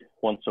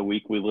Once a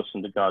week, we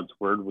listen to God's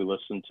word. We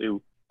listen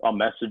to a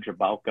message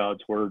about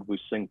God's word. We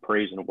sing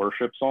praise and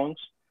worship songs.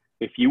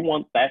 If you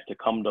want that to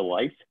come to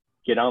life,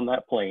 get on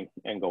that plane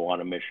and go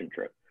on a mission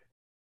trip.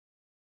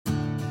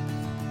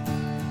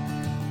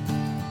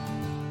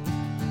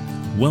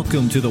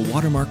 Welcome to the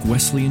Watermark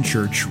Wesleyan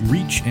Church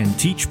Reach and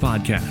Teach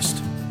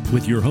podcast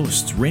with your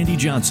hosts, Randy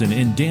Johnson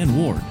and Dan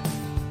Ward.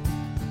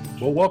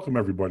 Well, welcome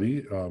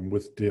everybody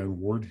with Dan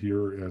Ward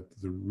here at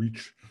the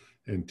Reach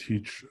and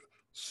Teach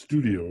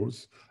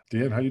studios.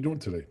 Dan, how you doing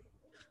today?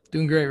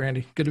 Doing great,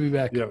 Randy. Good to be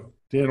back. Yeah.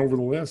 Dan, over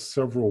the last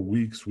several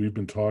weeks, we've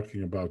been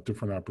talking about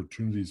different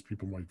opportunities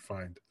people might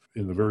find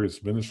in the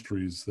various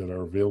ministries that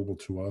are available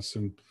to us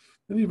and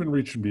even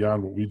reaching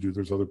beyond what we do.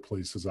 There's other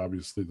places,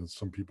 obviously, that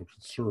some people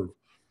can serve.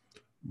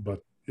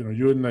 But,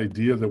 you had an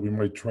idea that we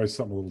might try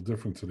something a little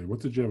different today.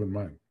 What did you have in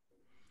mind?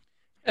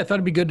 I thought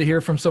it'd be good to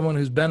hear from someone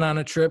who's been on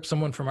a trip,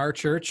 someone from our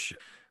church.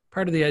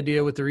 Part of the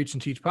idea with the Reach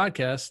and Teach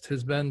podcast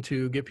has been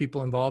to get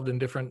people involved in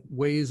different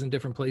ways and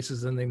different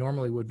places than they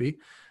normally would be.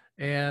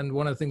 And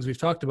one of the things we've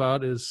talked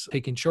about is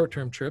taking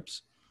short-term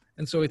trips.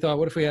 And so we thought,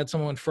 what if we had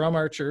someone from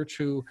our church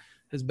who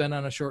has been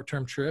on a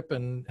short-term trip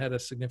and had a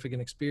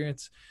significant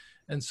experience?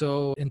 And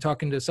so in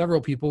talking to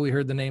several people, we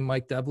heard the name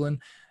Mike Devlin.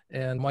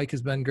 And Mike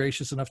has been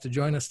gracious enough to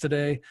join us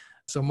today.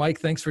 So Mike,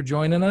 thanks for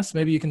joining us.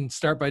 Maybe you can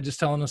start by just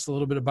telling us a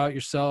little bit about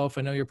yourself.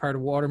 I know you're part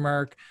of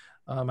Watermark.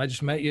 I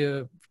just met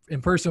you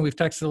in person. We've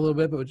texted a little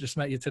bit, but we just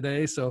met you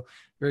today. So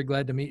very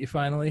glad to meet you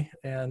finally.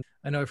 And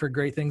I know I've heard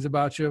great things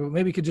about you, but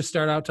maybe you could just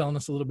start out telling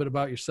us a little bit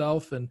about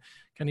yourself and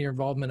kind of your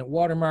involvement at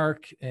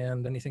Watermark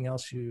and anything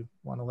else you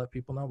want to let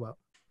people know about.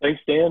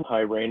 Thanks, Dan.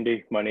 Hi,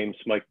 Randy. My name's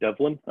Mike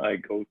Devlin. I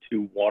go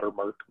to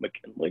Watermark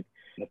McKinley.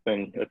 I've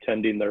been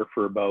attending there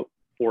for about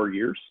 4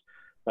 years.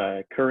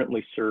 I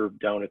currently serve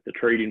down at the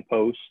trading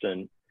post,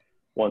 and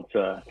once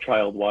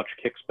Child Watch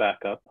kicks back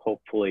up,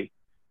 hopefully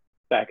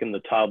back in the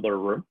toddler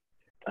room.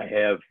 I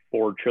have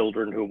 4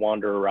 children who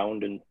wander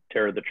around and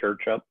tear the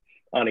church up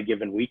on a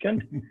given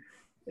weekend.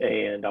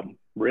 And I'm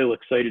real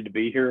excited to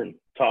be here and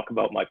talk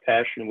about my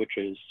passion, which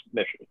is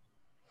mission.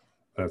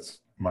 That's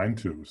mine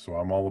too. So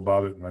I'm all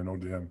about it. And I know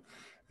Dan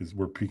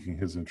we're piquing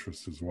his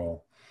interest as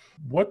well.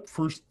 What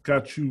first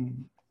got you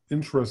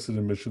interested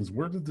in missions?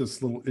 Where did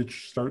this little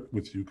itch start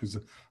with you? Because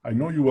I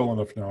know you well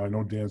enough now. I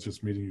know Dan's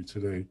just meeting you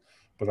today,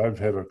 but I've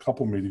had a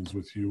couple meetings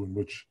with you in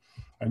which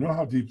I know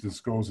how deep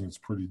this goes, and it's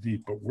pretty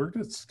deep. But where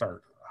did it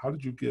start? How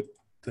did you get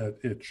that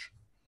itch?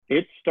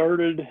 It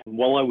started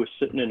while I was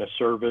sitting in a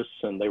service,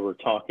 and they were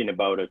talking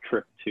about a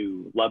trip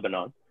to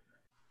Lebanon.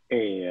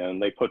 And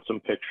they put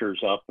some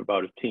pictures up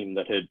about a team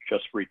that had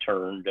just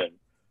returned. And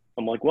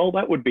I'm like, well,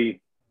 that would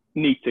be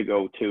neat to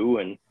go to.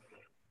 And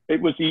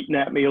it was eating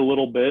at me a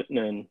little bit.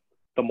 And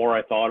the more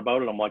I thought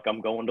about it, I'm like,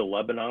 I'm going to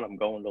Lebanon. I'm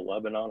going to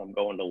Lebanon. I'm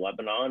going to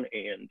Lebanon.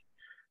 And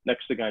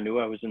next thing I knew,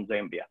 I was in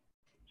Zambia.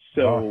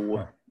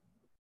 So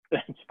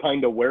that's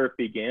kind of where it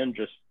began,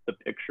 just the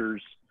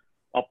pictures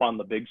up on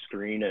the big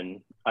screen.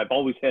 And I've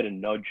always had a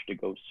nudge to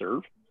go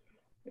serve.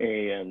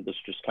 And this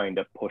just kind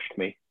of pushed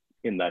me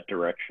in that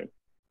direction.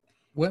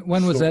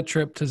 When was that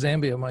trip to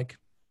Zambia, Mike?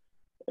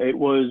 It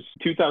was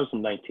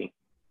 2019,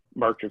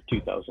 March of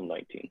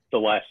 2019, the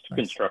last Nice.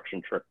 construction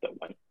trip that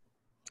went.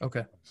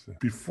 Okay.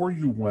 Before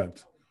you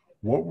went,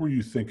 what were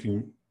you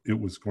thinking it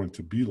was going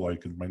to be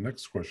like? And my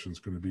next question is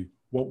going to be,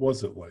 what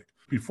was it like?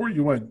 Before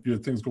you went, you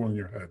had things going in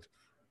your head.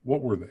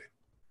 What were they?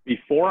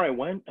 Before I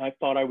went, I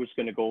thought I was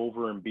going to go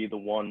over and be the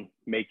one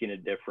making a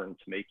difference,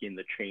 making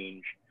the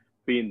change,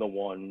 being the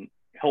one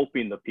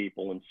helping the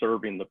people and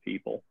serving the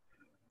people,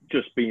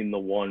 just being the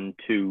one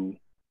to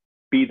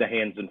be the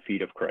hands and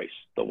feet of Christ,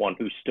 the one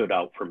who stood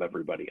out from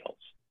everybody else.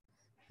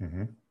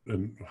 Mm-hmm.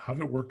 And how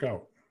did it work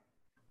out?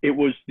 It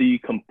was the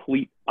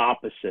complete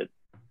opposite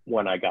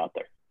when I got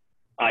there.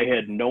 I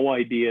had no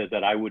idea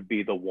that I would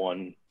be the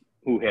one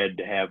who had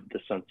to have the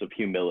sense of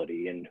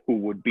humility and who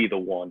would be the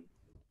one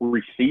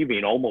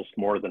receiving almost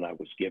more than I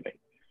was giving.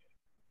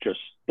 Just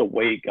the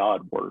way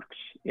God works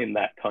in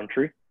that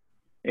country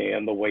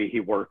and the way he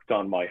worked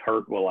on my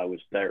heart while I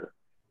was there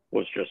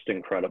was just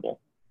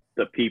incredible.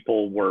 The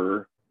people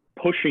were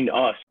pushing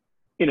us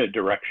in a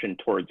direction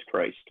towards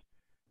Christ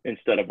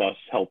instead of us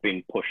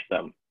helping push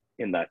them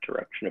in that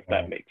direction, if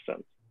that makes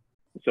sense.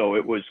 So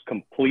it was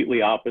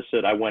completely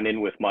opposite. I went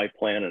in with my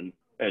plan, and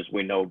as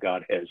we know,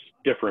 God has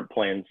different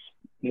plans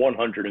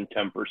 110%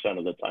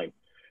 of the time.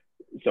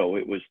 So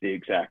it was the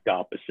exact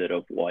opposite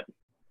of what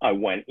I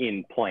went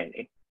in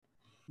planning.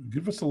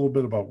 Give us a little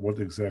bit about what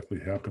exactly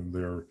happened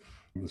there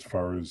as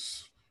far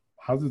as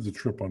how did the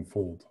trip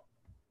unfold?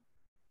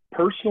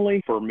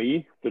 Personally, for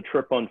me, the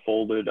trip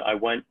unfolded. I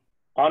went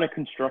on a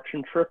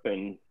construction trip,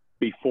 and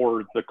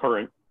before the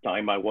current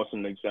time, I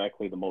wasn't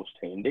exactly the most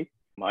handy.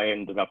 I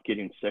ended up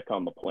getting sick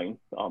on the plane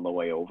on the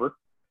way over.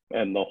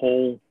 And the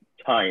whole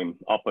time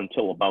up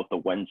until about the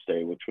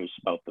Wednesday, which was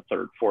about the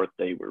 3rd, 4th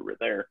day we were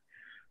there,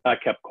 I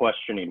kept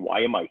questioning,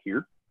 why am I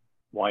here?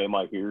 Why am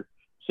I here?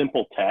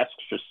 Simple tasks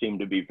just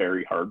seemed to be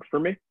very hard for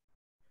me.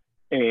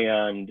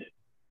 And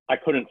I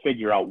couldn't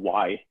figure out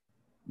why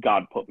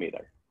God put me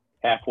there.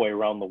 halfway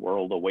around the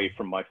world, away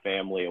from my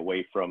family,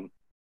 away from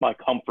my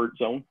comfort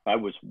zone. I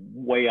was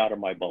way out of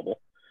my bubble.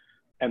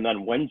 And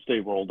then Wednesday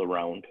rolled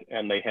around,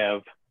 and they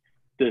have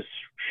this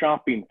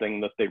shopping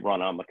thing that they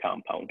run on the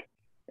compound.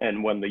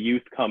 And when the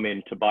youth come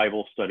into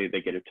Bible study,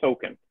 they get a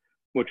token,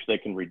 which they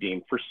can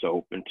redeem for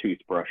soap and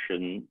toothbrush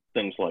and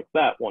things like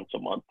that once a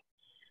month.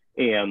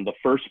 And the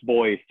first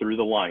boy through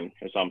the line,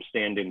 as I'm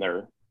standing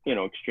there,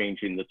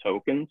 exchanging the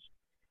tokens,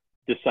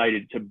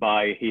 decided to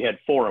buy, he had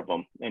 4 of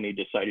them, and he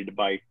decided to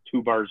buy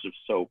 2 bars of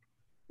soap,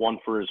 one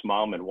for his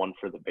mom and one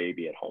for the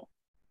baby at home.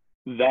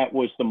 That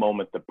was the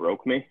moment that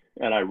broke me,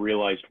 and I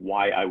realized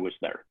why I was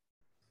there,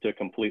 to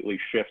completely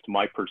shift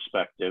my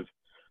perspective,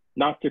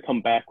 not to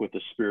come back with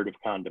a spirit of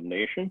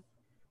condemnation,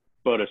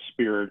 but a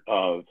spirit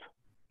of,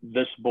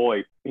 this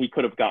boy, he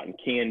could have gotten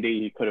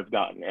candy, he could have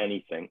gotten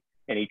anything,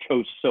 and he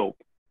chose soap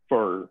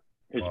for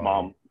his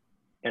mom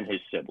and his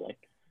sibling.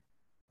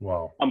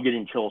 Wow. I'm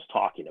getting chills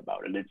talking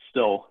about it.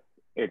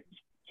 It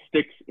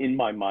sticks in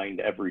my mind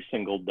every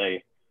single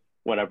day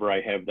whenever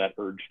I have that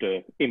urge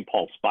to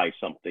impulse buy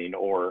something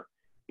or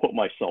put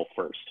myself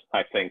first.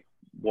 I think,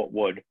 what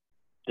would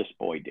this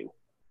boy do?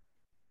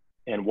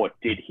 And what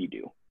did he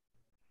do?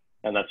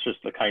 And that's just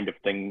the kind of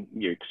thing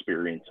you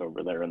experience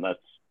over there. And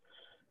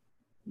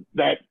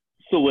that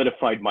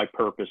solidified my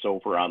purpose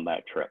over on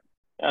that trip.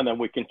 And then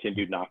we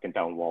continued knocking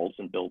down walls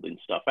and building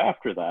stuff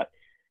after that.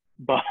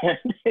 But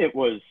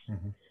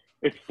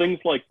it's things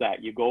like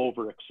that. You go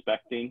over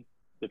expecting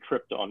the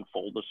trip to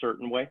unfold a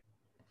certain way.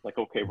 Like,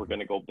 okay, we're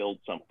going to go build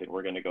something.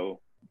 We're going to go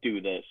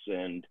do this.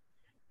 And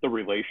the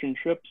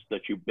relationships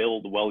that you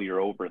build while you're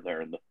over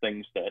there and the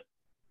things that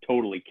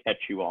totally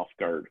catch you off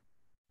guard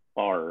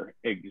are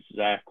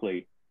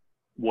exactly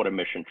what a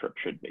mission trip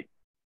should be.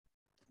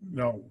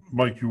 Now,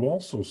 Mike, you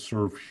also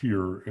serve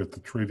here at the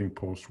trading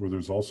post where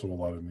there's also a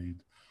lot of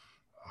need.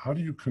 How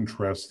do you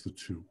contrast the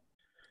two?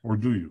 Or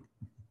do you?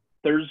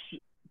 There's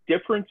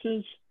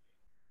differences,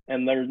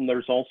 and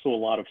there's also a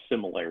lot of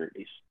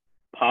similarities.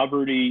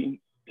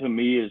 Poverty, to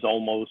me, is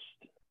almost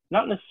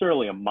not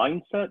necessarily a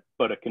mindset,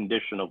 but a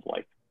condition of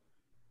life.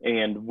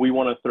 And we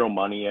want to throw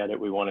money at it.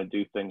 We want to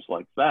do things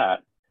like that.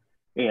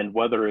 And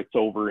whether it's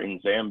over in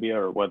Zambia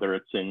or whether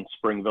it's in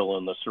Springville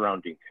and the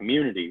surrounding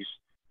communities,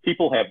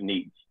 people have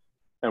needs.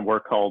 And we're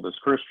called as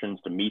Christians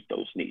to meet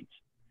those needs.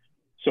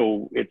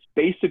 So it's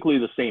basically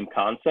the same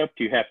concept.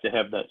 You have to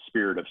have that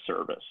spirit of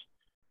service.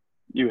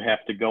 You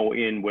have to go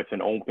in with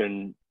an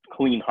open,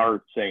 clean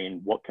heart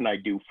saying, what can I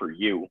do for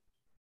you?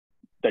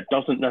 That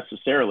doesn't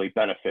necessarily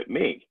benefit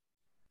me.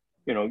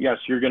 Yes,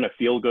 you're going to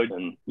feel good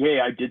and,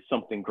 yeah, I did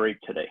something great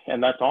today.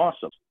 And that's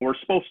awesome. We're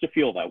supposed to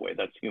feel that way.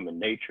 That's human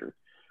nature.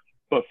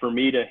 But for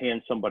me to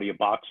hand somebody a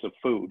box of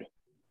food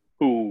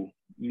who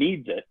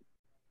needs it,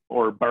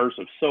 or bars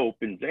of soap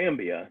in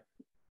Zambia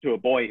to a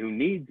boy who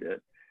needs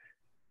it,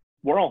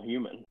 we're all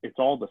human. It's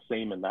all the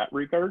same in that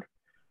regard.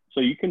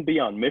 So you can be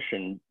on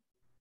mission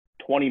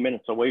 20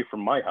 minutes away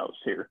from my house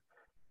here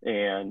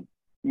and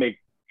make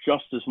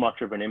just as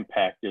much of an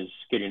impact as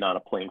getting on a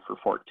plane for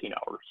 14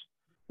 hours.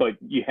 But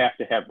you have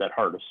to have that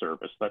heart of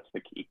service. That's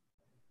the key.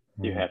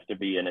 You have to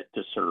be in it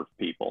to serve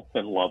people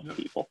and love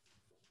people.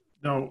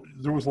 Now,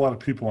 there was a lot of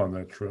people on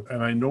that trip,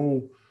 and I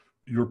know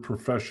your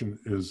profession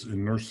is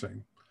in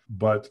nursing,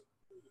 but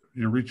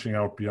you're reaching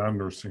out beyond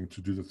nursing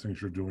to do the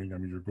things you're doing. I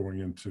mean, you're going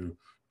into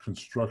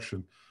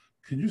construction.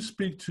 Can you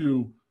speak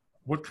to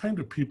what kind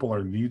of people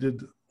are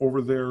needed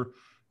over there?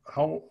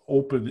 How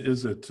open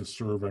is it to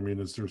serve? I mean,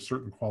 is there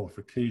certain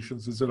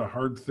qualifications? Is it a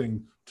hard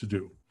thing to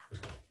do?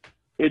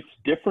 It's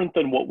different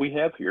than what we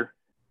have here.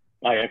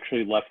 I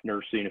actually left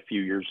nursing a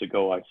few years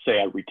ago. I'd say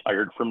I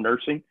retired from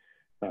nursing.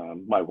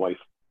 My wife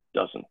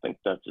doesn't think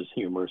that's as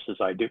humorous as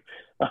I do.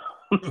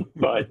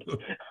 But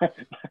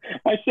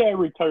I say I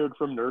retired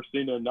from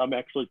nursing, and I'm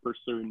actually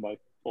pursuing my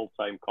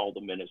full-time call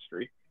to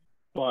ministry.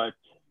 But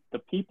the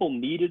people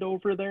needed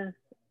over there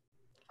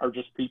are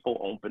just people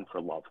open for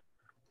love,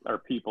 are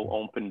people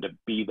open to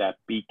be that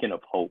beacon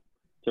of hope,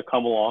 to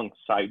come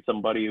alongside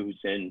somebody who's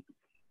in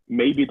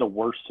maybe the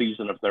worst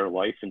season of their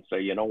life and say,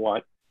 you know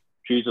what,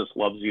 Jesus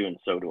loves you and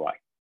so do I.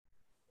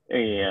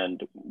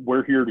 And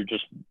we're here to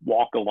just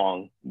walk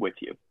along with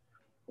you.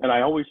 And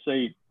I always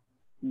say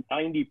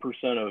 90%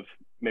 of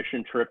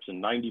mission trips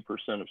and 90%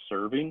 of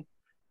serving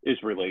is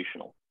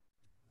relational.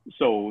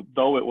 So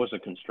though it was a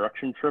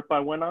construction trip I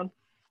went on,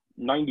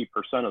 90%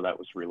 of that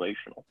was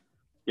relational.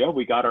 Yeah,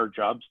 we got our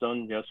jobs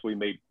done. Yes, we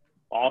made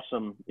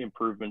awesome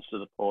improvements to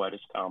the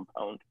Poetis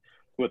compound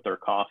with their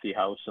coffee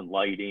house and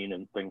lighting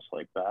and things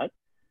like that.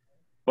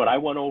 But I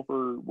went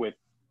over with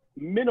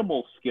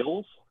minimal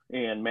skills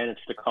and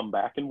managed to come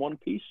back in one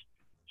piece.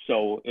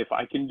 So if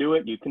I can do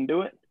it, you can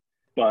do it.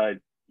 But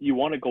you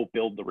want to go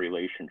build the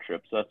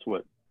relationships. That's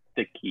what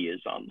the key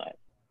is on that.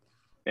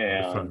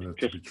 And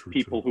just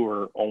people who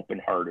are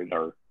open-hearted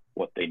are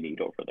what they need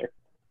over there.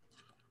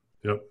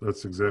 Yep,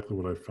 that's exactly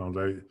what I found.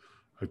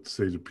 I'd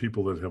say to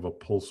people that have a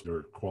pulse,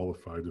 they're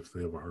qualified if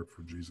they have a heart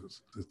for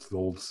Jesus. It's the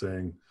old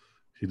saying,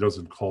 he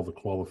doesn't call the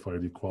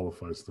qualified, he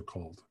qualifies the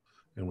called.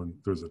 And when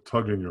there's a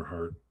tug in your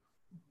heart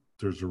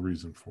there's a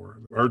reason for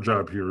it. Our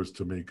job here is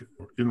to make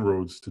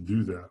inroads to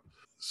do that.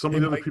 Some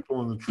of the other people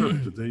on the trip,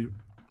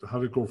 how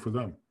did it go for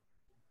them?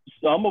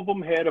 Some of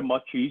them had a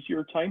much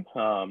easier time.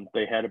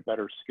 They had a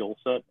better skill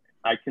set.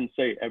 I can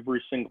say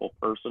every single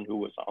person who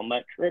was on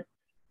that trip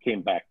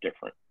came back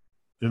different.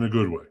 In a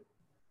good way.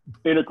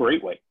 In a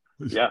great way.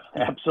 Yeah,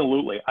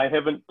 absolutely. I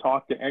haven't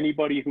talked to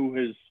anybody who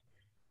has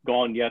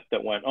gone yet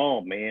that went,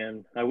 oh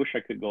man, I wish I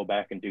could go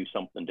back and do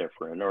something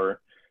different, or,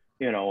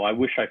 I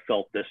wish I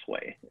felt this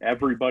way.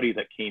 Everybody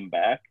that came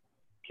back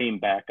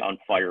on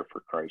fire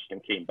for Christ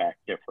and came back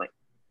different.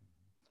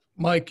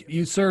 Mike,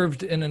 you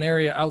served in an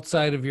area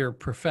outside of your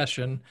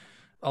profession.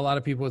 A lot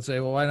of people would say,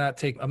 well, why not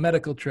take a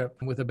medical trip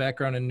with a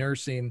background in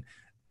nursing?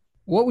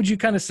 What would you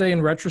kind of say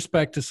in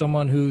retrospect to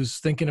someone who's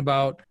thinking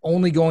about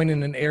only going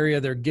in an area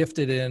they're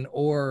gifted in,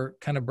 or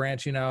kind of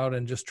branching out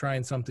and just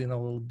trying something a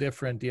little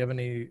different? Do you have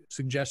any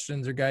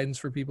suggestions or guidance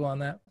for people on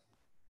that?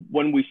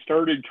 When we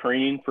started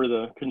training for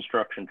the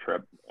construction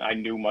trip, I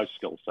knew my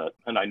skill set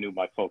and I knew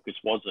my focus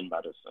was in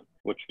medicine,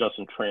 which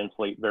doesn't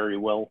translate very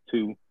well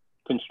to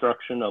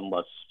construction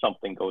unless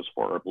something goes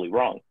horribly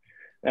wrong.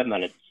 And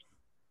then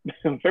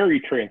it's very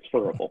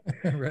transferable.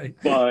 Right.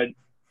 But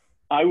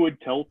I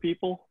would tell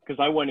people, because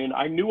I went in,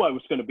 I knew I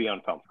was going to be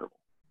uncomfortable.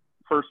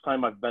 First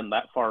time I've been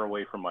that far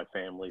away from my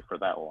family for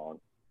that long.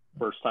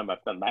 First time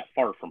I've been that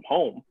far from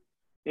home,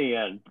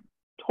 and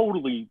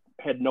totally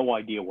had no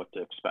idea what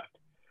to expect.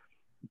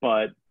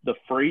 But the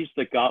phrase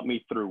that got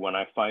me through when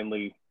I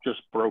finally just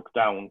broke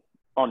down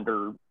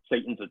under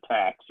Satan's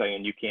attack,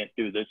 saying, you can't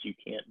do this, you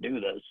can't do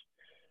this.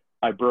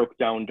 I broke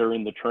down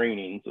during the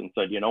trainings and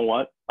said, you know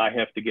what? I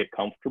have to get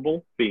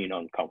comfortable being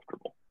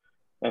uncomfortable.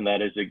 And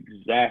that is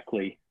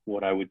exactly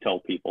what I would tell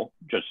people.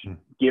 Just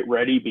get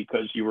ready,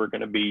 because you are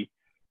going to be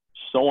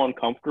so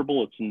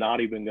uncomfortable. It's not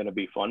even going to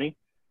be funny,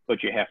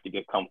 but you have to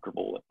get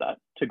comfortable with that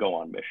to go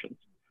on missions.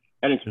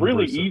 And it's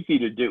really easy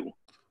to do.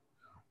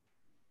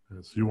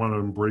 Yes, you want to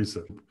embrace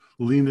it.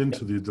 Lean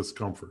into the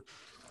discomfort.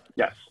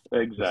 Yes,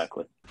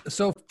 exactly.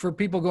 So for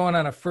people going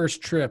on a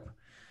first trip,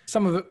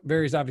 some of it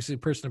varies obviously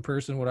person to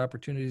person, what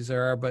opportunities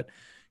there are, but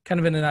kind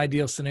of in an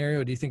ideal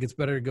scenario, do you think it's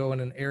better to go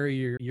in an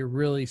area you're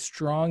really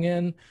strong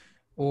in,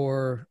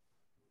 or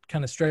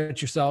kind of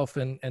stretch yourself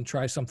and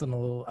try something a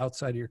little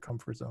outside of your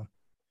comfort zone?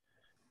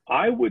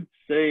 I would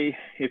say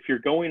if you're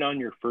going on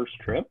your first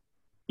trip,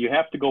 you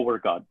have to go where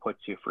God puts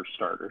you for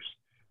starters.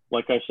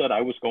 Like I said,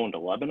 I was going to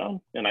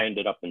Lebanon and I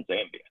ended up in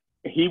Zambia.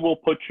 He will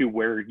put you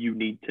where you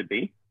need to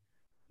be.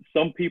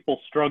 Some people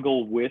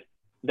struggle with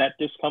that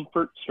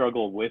discomfort,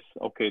 struggle with,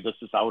 okay, this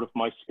is out of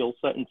my skill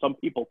set, and some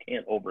people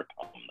can't overcome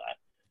that.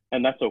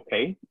 And that's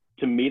okay.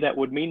 To me, that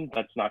would mean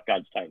that's not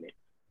God's timing.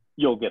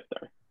 You'll get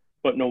there.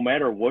 But no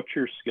matter what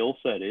your skill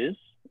set is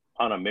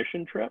on a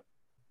mission trip,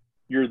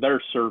 you're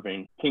there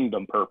serving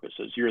kingdom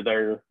purposes. You're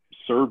there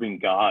serving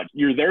God.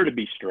 You're there to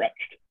be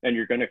stretched, and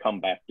you're going to come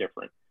back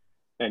different.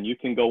 And you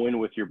can go in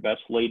with your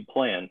best laid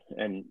plan,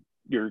 and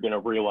you're going to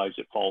realize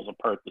it falls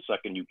apart the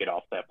second you get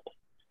off that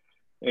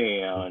plane.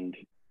 And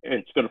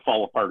it's going to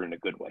fall apart in a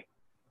good way,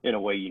 in a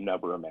way you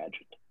never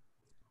imagined.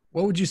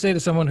 What would you say to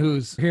someone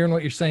who's hearing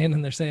what you're saying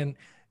and they're saying,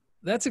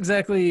 that's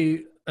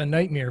exactly a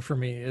nightmare for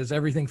me, is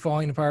everything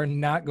falling apart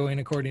and not going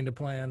according to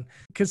plan?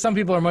 Because some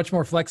people are much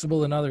more flexible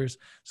than others.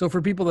 So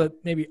for people that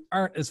maybe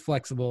aren't as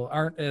flexible,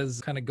 aren't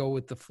as kind of go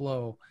with the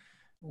flow,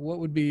 what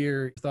would be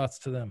your thoughts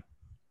to them?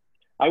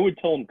 I would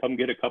tell them, come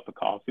get a cup of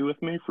coffee with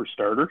me for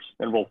starters,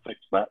 and we'll fix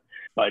that.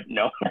 But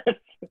no,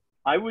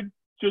 I would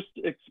just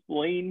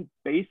explain,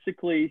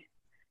 basically,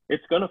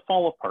 it's going to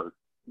fall apart.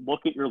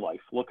 Look at your life.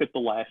 Look at the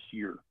last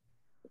year.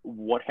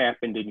 What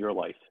happened in your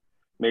life?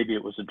 Maybe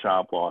it was a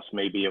job loss.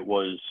 Maybe it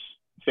was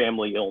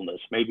family illness.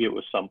 Maybe it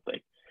was something.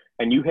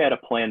 And you had a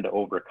plan to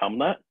overcome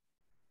that.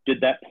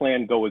 Did that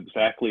plan go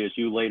exactly as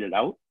you laid it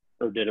out,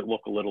 or did it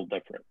look a little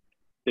different?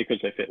 Because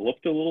if it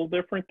looked a little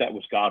different, that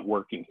was God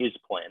working his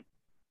plan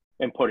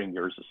and putting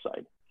yours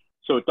aside.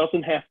 So it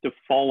doesn't have to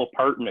fall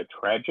apart in a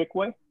tragic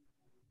way.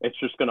 It's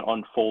just going to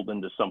unfold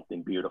into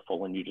something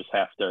beautiful, and you just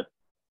have to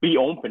be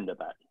open to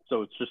that.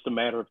 So it's just a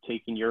matter of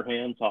taking your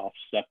hands off,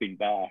 stepping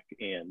back,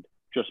 and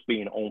just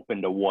being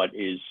open to what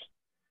is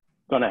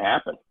going to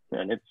happen.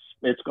 And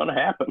it's going to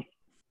happen.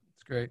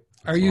 That's great.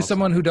 Are you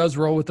someone who does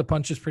roll with the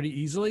punches pretty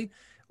easily,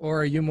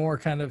 or are you more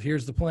kind of,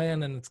 here's the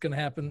plan and it's going to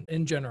happen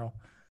in general?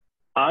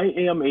 I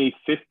am a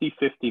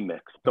 50-50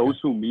 mix. Those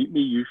who meet me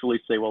usually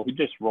say, well, he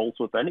just rolls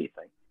with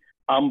anything.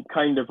 I'm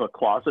kind of a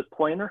closet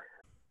planner.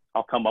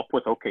 I'll come up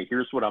with, okay,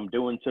 here's what I'm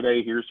doing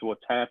today. Here's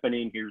what's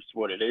happening. Here's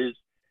what it is.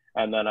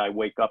 And then I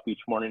wake up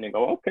each morning and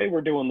go, okay,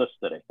 we're doing this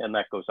today. And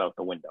that goes out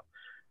the window.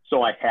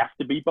 So I have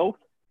to be both.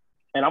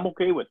 And I'm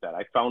okay with that.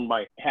 I found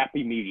my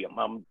happy medium.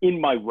 I'm in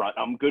my rut.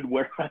 I'm good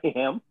where I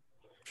am.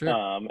 Sure.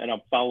 And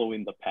I'm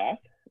following the path.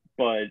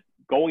 But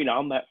going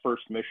on that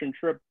first mission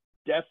trip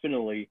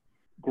definitely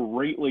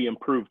greatly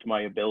improved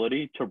my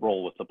ability to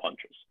roll with the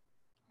punches.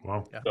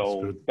 Wow.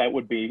 So that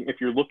would be, if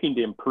you're looking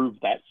to improve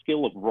that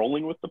skill of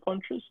rolling with the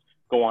punches,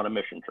 go on a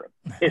mission trip.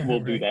 It will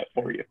do that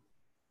for you.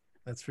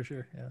 That's for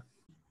sure. Yeah.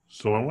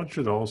 So I want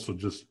you to also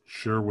just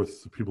share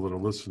with the people that are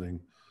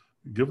listening,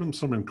 give them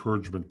some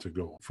encouragement to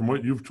go. From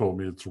what you've told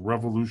me, it's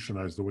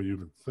revolutionized the way you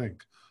even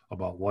think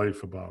about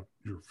life, about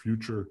your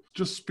future.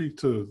 Just speak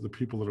to the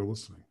people that are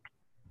listening.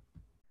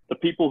 The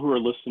people who are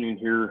listening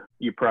here,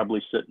 you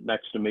probably sit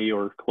next to me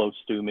or close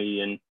to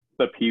me in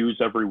the pews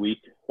every week.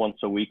 Once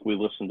a week, we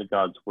listen to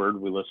God's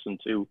word. We listen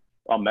to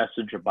a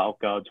message about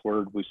God's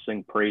word. We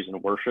sing praise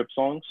and worship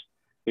songs.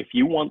 If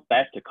you want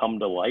that to come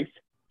to life,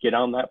 get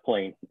on that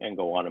plane and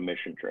go on a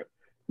mission trip.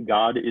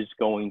 God is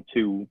going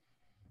to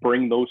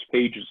bring those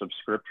pages of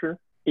scripture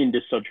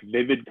into such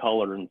vivid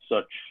color and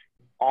such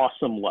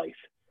awesome life.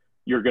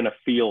 You're going to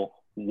feel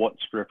what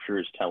scripture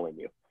is telling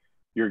you.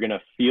 You're going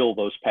to feel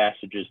those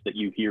passages that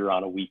you hear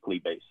on a weekly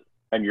basis.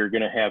 And you're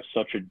going to have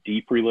such a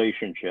deep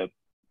relationship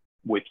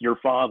with your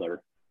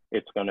Father.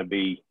 It's going to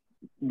be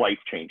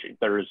life-changing.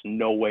 There is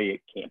no way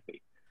it can't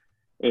be.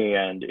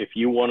 And if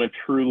you want to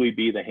truly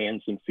be the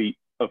hands and feet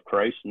of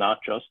Christ, not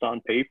just on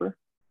paper,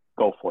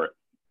 go for it.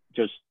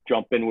 Just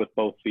jump in with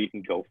both feet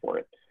and go for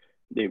it.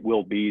 It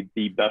will be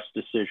the best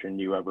decision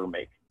you ever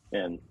make.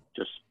 And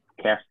just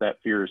cast that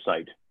fear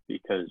aside,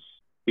 because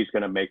he's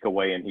going to make a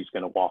way and he's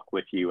going to walk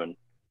with you and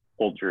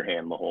hold your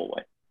hand the whole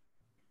way.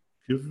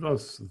 Give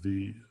us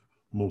the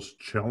most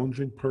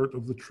challenging part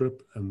of the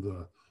trip and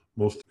the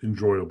most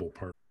enjoyable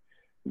part.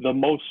 The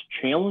most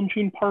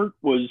challenging part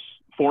was,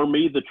 for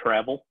me, the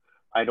travel.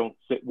 I don't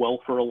sit well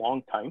for a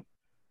long time,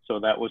 so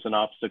that was an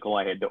obstacle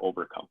I had to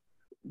overcome.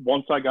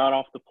 Once I got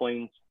off the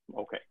planes,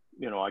 okay,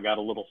 I got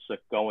a little sick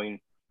going.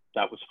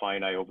 That was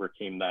fine. I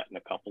overcame that in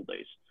a couple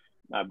days.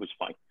 I was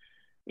fine.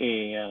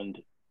 And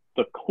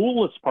the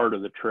coolest part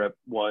of the trip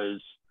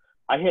was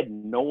I had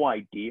no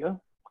idea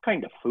what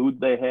kind of food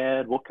they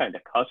had, what kind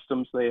of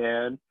customs they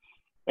had.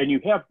 And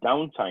you have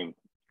downtime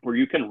where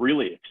you can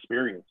really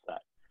experience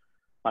that.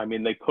 I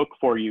mean, they cook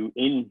for you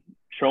in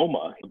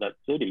Choma, that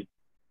city,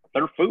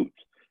 their foods,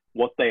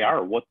 what they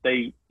are, what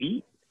they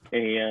eat.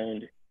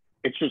 And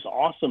it's just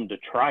awesome to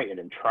try it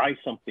and try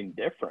something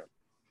different.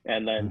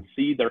 And then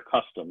see their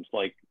customs,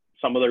 like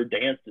some of their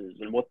dances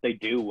and what they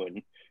do,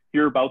 and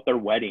hear about their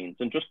weddings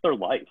and just their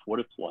life, what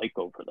it's like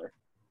over there.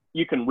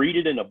 You can read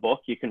it in a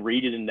book, you can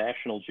read it in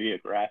National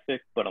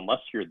Geographic, but unless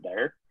you're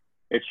there,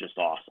 it's just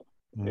awesome.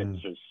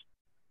 It's just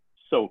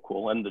so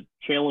cool. And the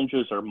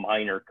challenges are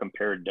minor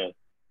compared to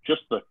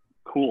just the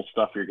cool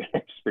stuff you're going to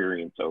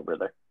experience over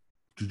there.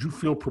 Did you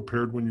feel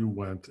prepared when you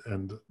went?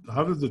 And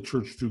how did the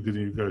church do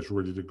getting you guys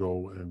ready to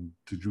go? And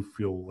did you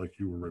feel like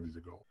you were ready to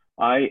go?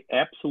 I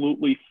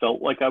absolutely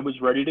felt like I was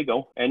ready to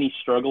go. Any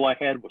struggle I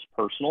had was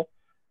personal.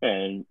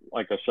 And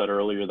like I said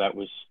earlier, that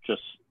was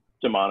just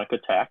demonic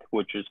attack,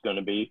 which is going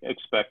to be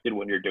expected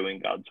when you're doing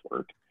God's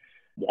work.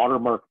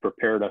 Watermark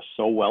prepared us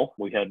so well.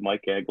 We had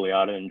Mike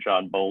Agliotta and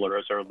John Bowler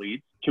as our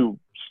leads, two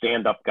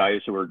stand-up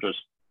guys who are just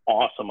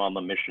awesome on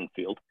the mission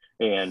field.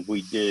 And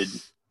we did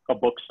a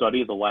book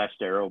study, The Last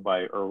Arrow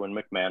by Erwin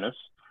McManus,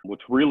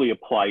 which really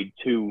applied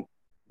to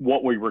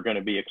what we were going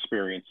to be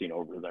experiencing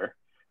over there.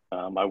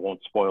 I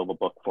won't spoil the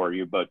book for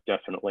you, but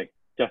definitely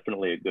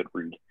a good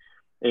read.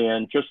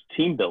 And just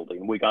team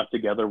building. We got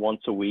together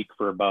once a week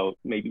for about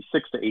maybe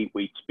 6 to 8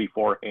 weeks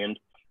beforehand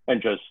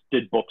and just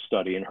did book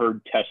study and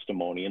heard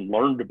testimony and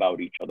learned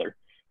about each other.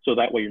 So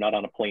that way you're not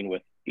on a plane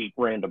with 8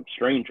 random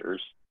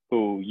strangers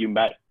who you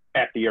met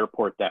at the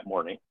airport that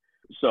morning.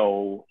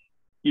 So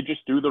you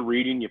just do the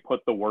reading, you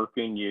put the work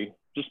in, you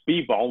just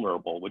be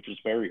vulnerable, which is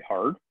very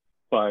hard,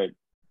 but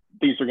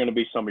these are going to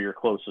be some of your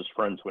closest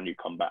friends when you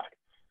come back.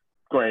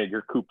 Granted,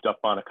 you're cooped up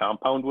on a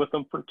compound with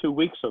them for 2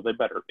 weeks, so they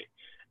better be.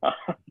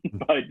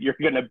 But you're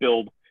going to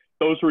build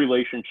those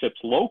relationships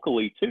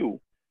locally too,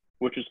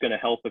 which is going to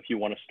help if you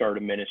want to start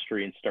a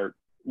ministry and start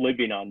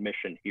living on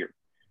mission here.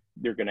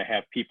 You're going to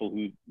have people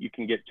who you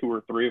can get 2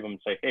 or 3 of them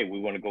and say, hey,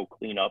 we want to go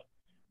clean up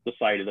the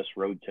side of this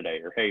road today,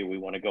 or hey, we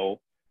want to go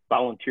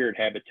volunteer at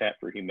Habitat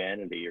for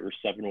Humanity or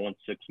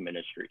 716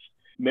 Ministries.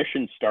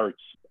 Mission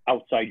starts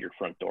outside your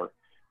front door.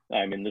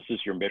 I mean, this is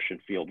your mission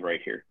field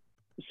right here.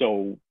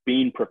 So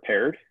being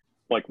prepared,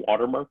 like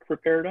Watermark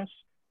prepared us,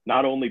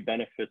 not only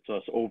benefits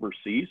us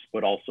overseas,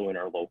 but also in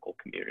our local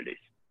communities.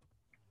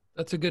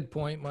 That's a good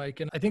point, Mike.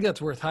 And I think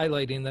that's worth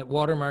highlighting, that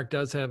Watermark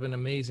does have an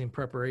amazing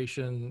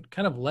preparation,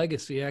 kind of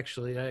legacy,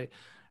 actually. I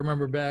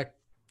remember back,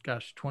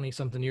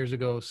 20-something years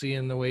ago,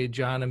 seeing the way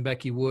John and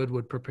Becky Wood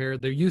would prepare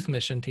their youth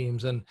mission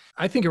teams. And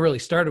I think it really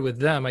started with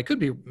them. I could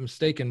be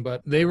mistaken,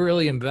 but they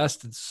really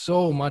invested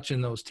so much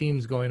in those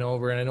teams going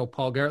over. And I know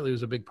Paul Gartley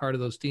was a big part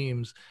of those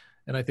teams.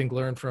 And I think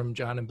learned from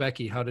John and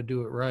Becky how to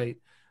do it right.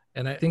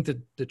 And I think that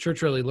the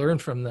church really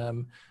learned from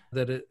them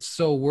that it's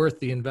so worth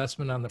the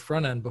investment on the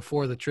front end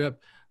before the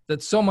trip,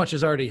 that so much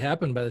has already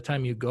happened by the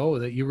time you go,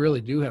 that you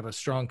really do have a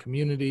strong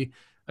community.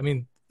 I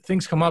mean,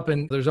 things come up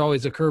and there's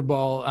always a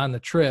curveball on the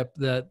trip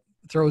that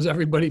throws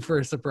everybody for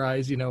a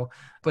surprise,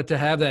 but to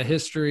have that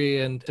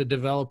history and to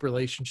develop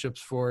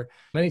relationships for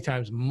many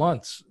times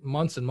months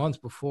and months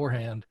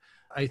beforehand,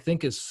 I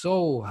think is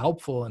so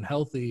helpful and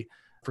healthy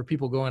for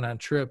people going on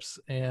trips.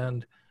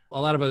 And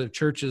a lot of other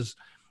churches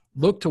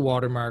look to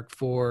Watermark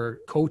for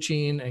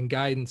coaching and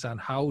guidance on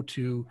how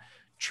to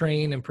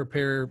train and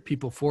prepare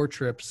people for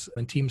trips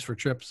and teams for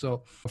trips.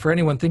 So for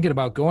anyone thinking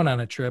about going on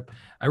a trip,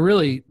 I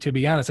really, to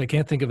be honest, I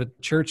can't think of a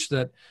church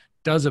that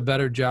does a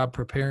better job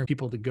preparing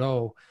people to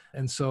go.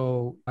 And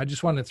so I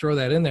just wanted to throw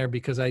that in there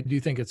because I do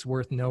think it's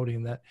worth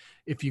noting that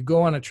if you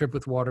go on a trip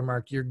with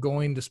Watermark, you're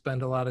going to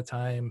spend a lot of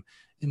time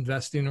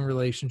investing in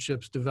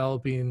relationships,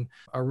 developing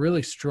a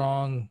really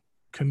strong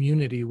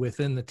community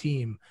within the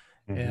team.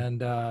 Mm-hmm.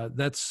 And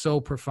that's so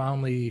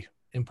profoundly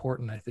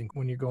important, I think,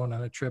 when you're going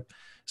on a trip,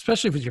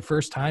 especially if it's your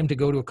first time to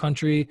go to a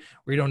country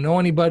where you don't know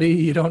anybody,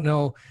 you don't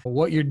know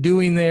what you're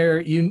doing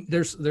there.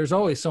 There's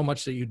always so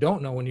much that you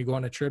don't know when you go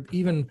on a trip,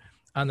 even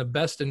on the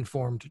best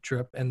informed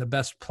trip and the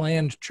best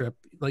planned trip.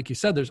 Like you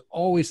said, there's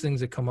always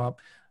things that come up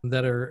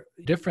that are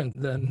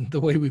different than the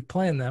way we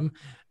plan them.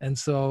 And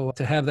so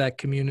to have that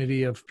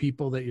community of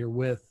people that you're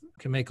with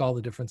can make all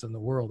the difference in the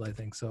world, I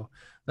think. So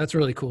that's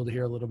really cool to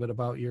hear a little bit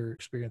about your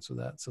experience with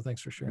that. So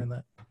thanks for sharing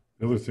that.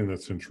 The other thing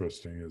that's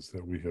interesting is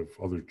that we have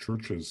other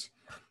churches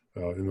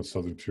in the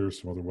Southern Tier,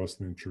 some other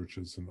Wesleyan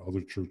churches and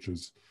other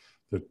churches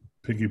that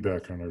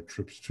piggyback on our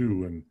trips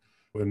too.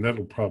 And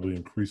that'll probably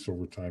increase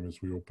over time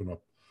as we open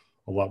up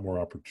a lot more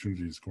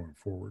opportunities going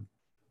forward.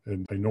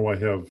 And I know I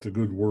have the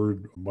good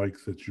word, Mike,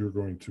 that you're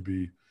going to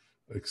be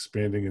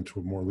expanding into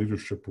a more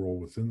leadership role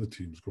within the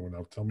teams going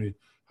out. Tell me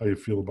how you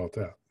feel about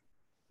that.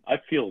 I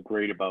feel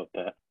great about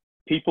that.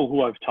 People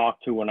who I've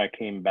talked to when I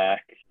came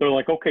back, they're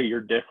like, okay,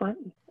 you're different.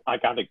 I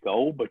got to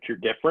go, but you're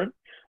different,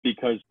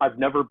 because I've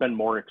never been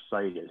more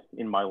excited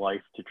in my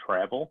life to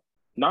travel,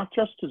 not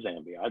just to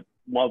Zambia. I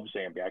love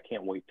Zambia. I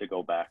can't wait to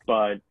go back,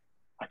 but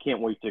I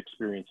can't wait to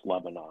experience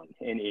Lebanon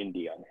and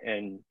India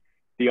and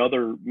the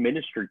other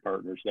ministry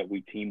partners that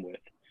we team with.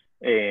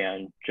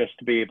 And just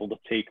to be able to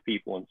take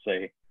people and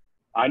say,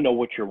 I know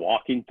what you're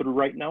walking through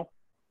right now.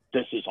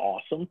 This is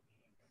awesome.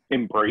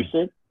 Embrace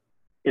it.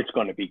 It's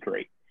going to be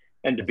great.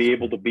 And to be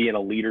able to be in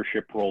a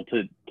leadership role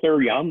to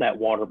carry on that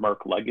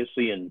Watermark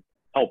legacy and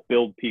help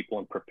build people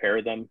and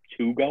prepare them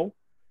to go,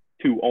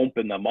 to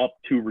open them up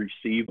to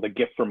receive the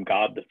gift from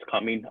God that's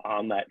coming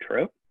on that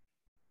trip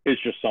is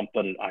just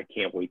something I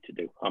can't wait to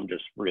do. I'm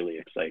just really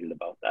excited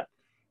about that.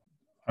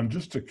 On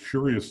just a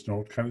curious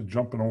note, kind of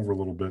jumping over a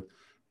little bit,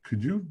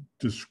 could you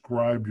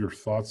describe your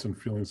thoughts and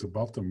feelings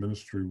about the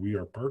ministry we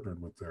are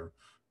partnered with there?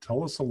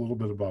 Tell us a little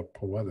bit about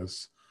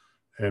Poetis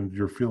and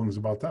your feelings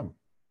about them.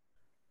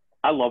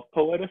 I love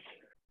Poetis.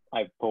 I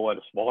have a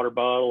Poetis water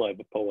bottle. I have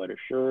a Poetis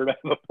shirt. I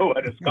have a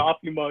Poetis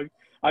coffee mug.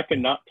 I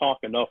cannot talk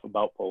enough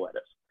about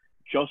Poetis.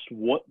 Just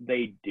what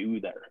they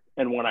do there.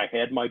 And when I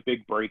had my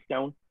big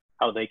breakdown,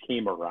 how they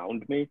came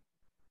around me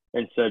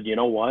and said, you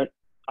know what?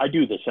 I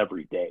do this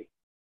every day.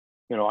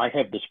 You know, I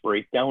have this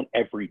breakdown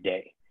every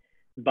day.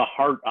 The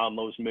heart on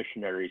those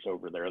missionaries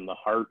over there and the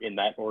heart in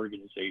that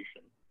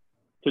organization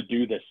to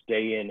do this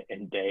day in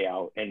and day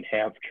out and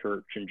have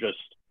church and just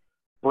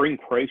bring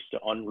Christ to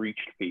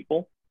unreached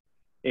people.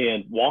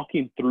 And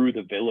walking through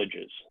the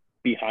villages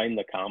behind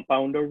the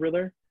compound over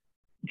there,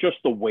 just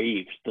the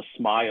waves, the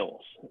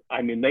smiles.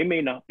 I mean, they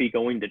may not be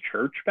going to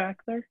church back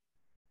there,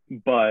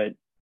 but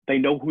they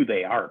know who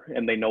they are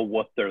and they know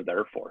what they're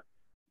there for.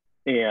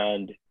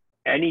 And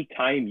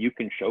anytime you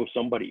can show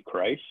somebody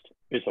Christ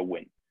is a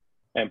win.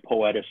 And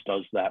Poetis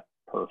does that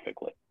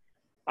perfectly.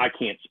 I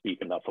can't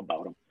speak enough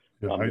about them.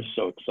 Yeah, I'm just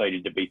so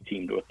excited to be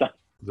teamed with them.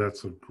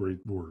 That's a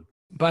great word.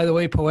 By the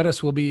way,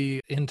 Poetis will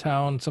be in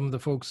town. Some of the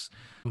folks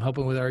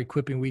helping with our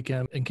equipping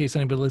weekend, in case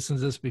anybody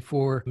listens to this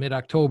before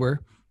mid-October,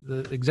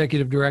 the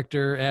executive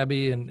director,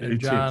 Abby and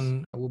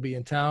John, will be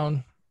in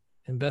town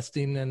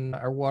investing in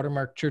our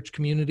Watermark church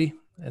community.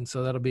 And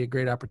so that'll be a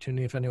great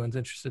opportunity if anyone's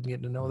interested in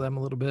getting to know them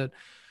a little bit,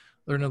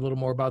 learn a little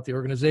more about the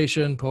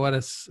organization.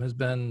 Poetis has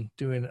been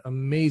doing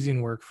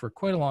amazing work for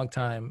quite a long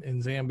time in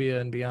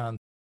Zambia and beyond.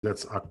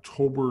 That's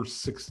October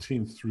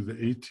 16th through the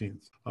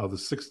 18th. The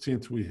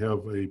 16th, we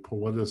have a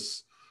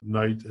Poetis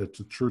night at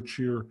the church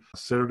here.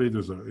 Saturday,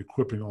 there's a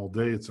equipping all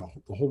day. The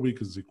whole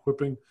week is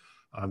equipping.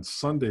 On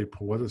Sunday,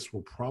 Poetis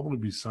will probably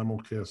be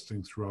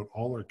simulcasting throughout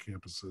all our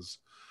campuses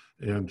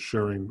and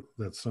sharing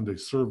that Sunday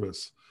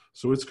service.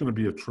 So it's going to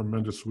be a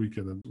tremendous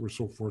weekend, and we're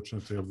so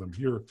fortunate to have them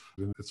here,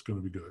 and it's going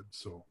to be good.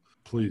 So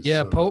please.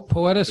 Yeah,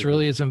 Poetis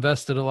really has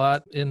invested a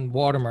lot in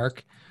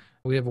Watermark.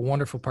 We have a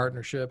wonderful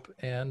partnership,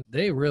 and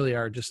they really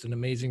are just an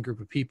amazing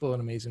group of people, an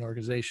amazing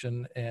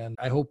organization. And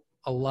I hope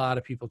a lot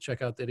of people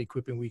check out that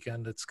equipping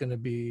weekend. It's going to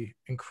be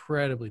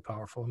incredibly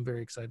powerful. I'm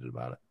very excited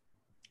about it.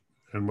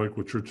 And Mike,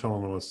 what you're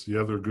telling us,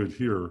 yeah, they're good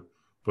here,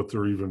 but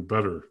they're even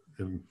better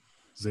in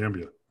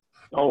Zambia.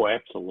 Oh,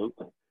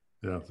 absolutely.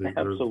 Yeah,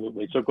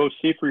 absolutely. So go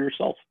see for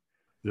yourself.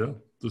 Yeah,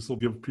 this will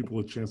give people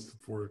a chance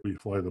before we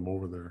fly them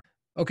over there.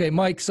 Okay,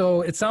 Mike,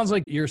 so it sounds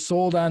like you're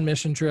sold on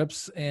mission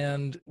trips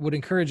and would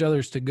encourage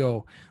others to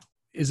go.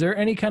 Is there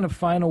any kind of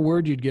final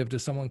word you'd give to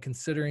someone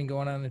considering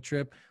going on a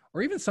trip,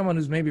 or even someone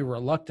who's maybe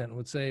reluctant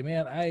would say,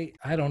 man,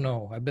 I don't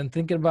know. I've been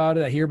thinking about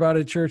it. I hear about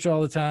it at church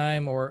all the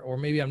time, or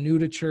maybe I'm new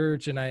to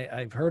church and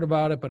I've heard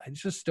about it, but I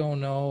just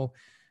don't know.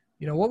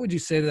 What would you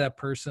say to that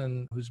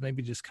person who's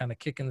maybe just kind of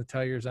kicking the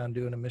tires on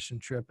doing a mission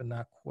trip and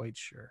not quite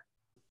sure?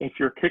 If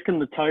you're kicking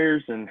the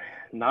tires and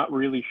not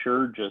really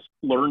sure, just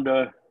learn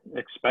to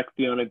expect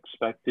the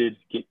unexpected,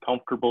 get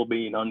comfortable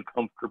being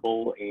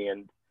uncomfortable,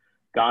 and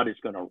God is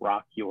going to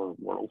rock your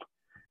world.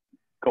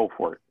 Go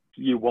for it.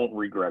 You won't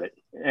regret it.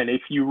 And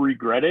if you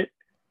regret it,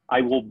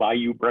 I will buy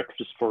you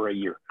breakfast for a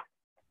year.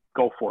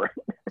 Go for it.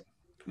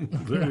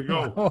 There you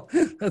go. Oh,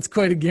 that's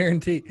quite a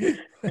guarantee.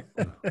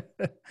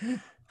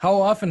 How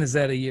often is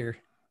that a year?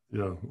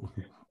 Yeah.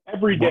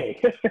 Every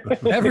day.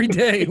 Every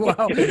day.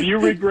 Wow. If you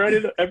regret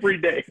it, every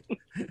day.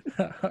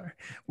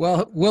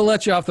 Well, we'll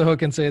let you off the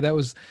hook and say that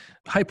was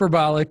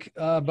hyperbolic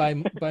by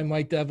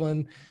Mike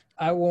Devlin.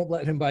 I won't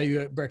let him buy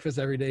you breakfast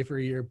every day for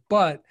a year,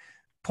 but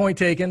point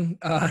taken.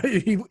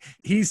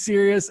 He's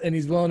serious and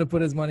he's willing to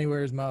put his money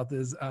where his mouth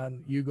is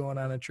on you going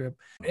on a trip.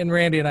 And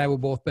Randy and I will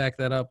both back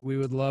that up. We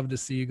would love to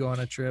see you go on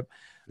a trip.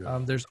 Yeah.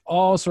 There's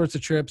all sorts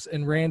of trips.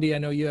 And Randy, I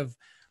know you have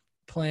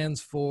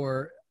plans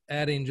for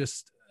adding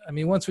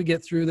once we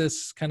get through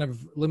this kind of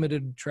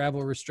limited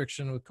travel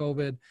restriction with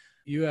COVID,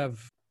 you have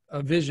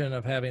a vision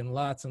of having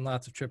lots and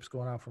lots of trips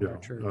going out from our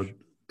church.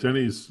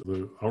 Denny's,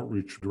 the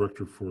outreach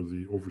director for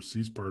the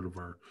overseas part of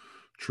our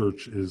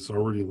church, is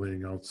already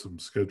laying out some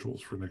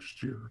schedules for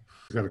next year.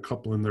 He's got a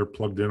couple in there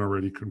plugged in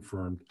already,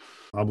 confirmed.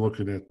 I'm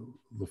looking at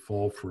the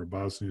fall for a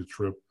Bosnia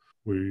trip.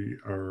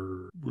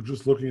 We're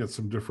just looking at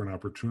some different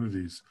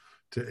opportunities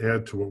to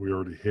add to what we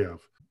already have.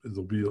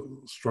 It'll be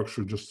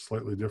structured just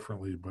slightly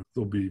differently, but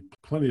there'll be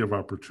plenty of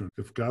opportunity.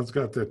 If God's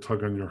got that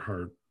tug on your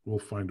heart, we'll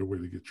find a way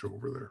to get you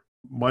over there.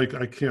 Mike,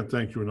 I can't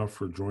thank you enough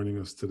for joining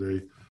us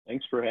today.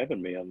 Thanks for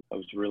having me. I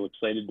was real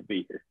excited to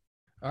be here.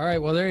 All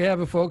right. Well, there you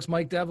have it, folks.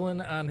 Mike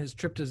Devlin on his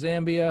trip to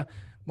Zambia.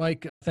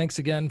 Mike, thanks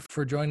again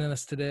for joining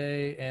us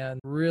today and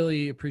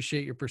really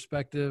appreciate your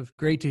perspective.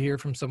 Great to hear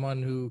from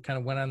someone who kind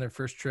of went on their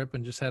first trip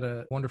and just had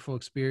a wonderful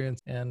experience,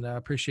 and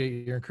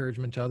appreciate your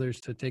encouragement to others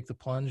to take the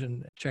plunge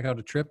and check out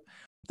a trip.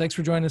 Thanks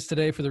for joining us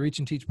today for the Reach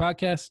and Teach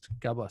podcast.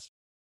 God bless.